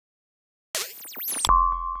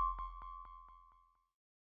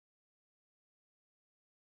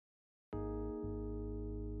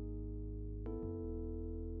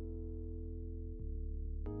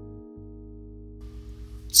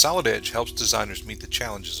Solid Edge helps designers meet the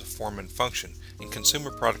challenges of form and function in consumer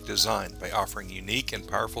product design by offering unique and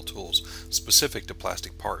powerful tools specific to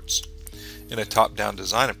plastic parts. In a top-down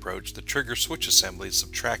design approach, the trigger switch assembly is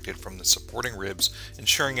subtracted from the supporting ribs,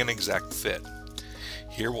 ensuring an exact fit.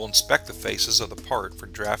 Here we'll inspect the faces of the part for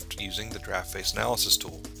draft using the draft face analysis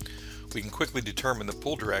tool. We can quickly determine the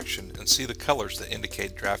pull direction and see the colors that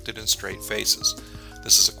indicate drafted and straight faces.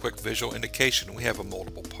 This is a quick visual indication we have a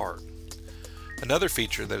moldable part. Another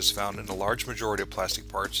feature that is found in a large majority of plastic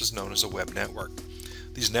parts is known as a web network.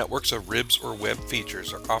 These networks of ribs or web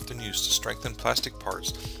features are often used to strengthen plastic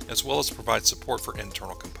parts as well as provide support for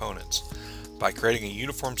internal components. By creating a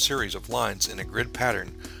uniform series of lines in a grid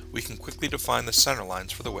pattern, we can quickly define the center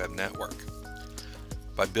lines for the web network.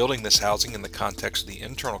 By building this housing in the context of the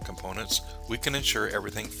internal components, we can ensure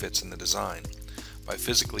everything fits in the design. By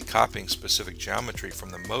physically copying specific geometry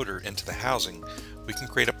from the motor into the housing, we can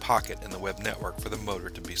create a pocket in the web network for the motor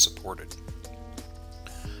to be supported.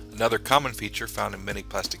 Another common feature found in many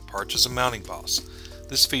plastic parts is a mounting boss.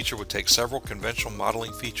 This feature would take several conventional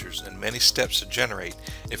modeling features and many steps to generate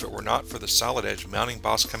if it were not for the Solid Edge mounting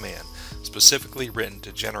boss command, specifically written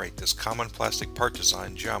to generate this common plastic part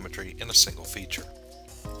design geometry in a single feature.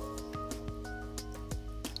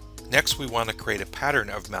 Next, we want to create a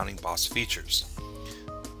pattern of mounting boss features.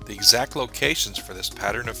 The exact locations for this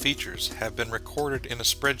pattern of features have been recorded in a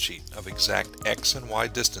spreadsheet of exact X and Y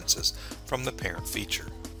distances from the parent feature.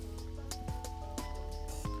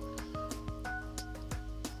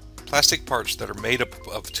 Plastic parts that are made up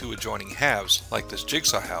of two adjoining halves, like this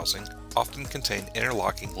jigsaw housing, often contain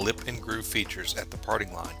interlocking lip and groove features at the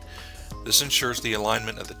parting line. This ensures the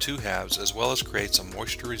alignment of the two halves as well as creates a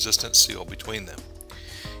moisture-resistant seal between them.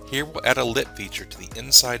 Here we'll add a lip feature to the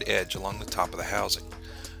inside edge along the top of the housing.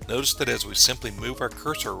 Notice that as we simply move our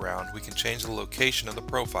cursor around, we can change the location of the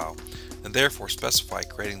profile and therefore specify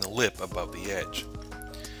creating the lip above the edge.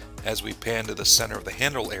 As we pan to the center of the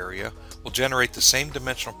handle area, we'll generate the same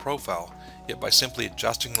dimensional profile, yet by simply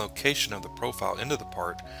adjusting location of the profile into the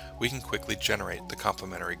part, we can quickly generate the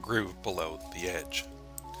complementary groove below the edge.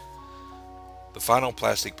 The final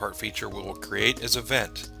plastic part feature we will create is a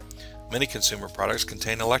vent. Many consumer products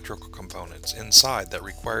contain electrical components inside that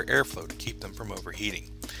require airflow to keep them from overheating.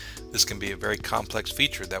 This can be a very complex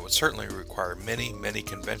feature that would certainly require many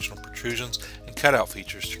conventional protrusions and cutout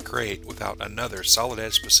features to create without another Solid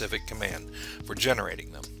Edge specific command for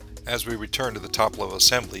generating them. As we return to the top level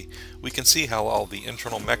assembly, we can see how all the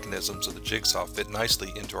internal mechanisms of the jigsaw fit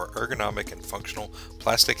nicely into our ergonomic and functional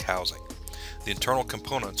plastic housing. The internal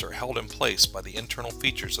components are held in place by the internal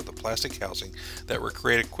features of the plastic housing that were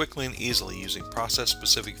created quickly and easily using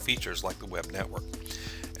process-specific features like the web network.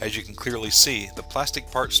 As you can clearly see, the plastic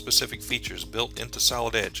part-specific features built into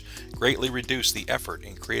Solid Edge greatly reduce the effort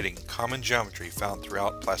in creating common geometry found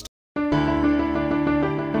throughout plastic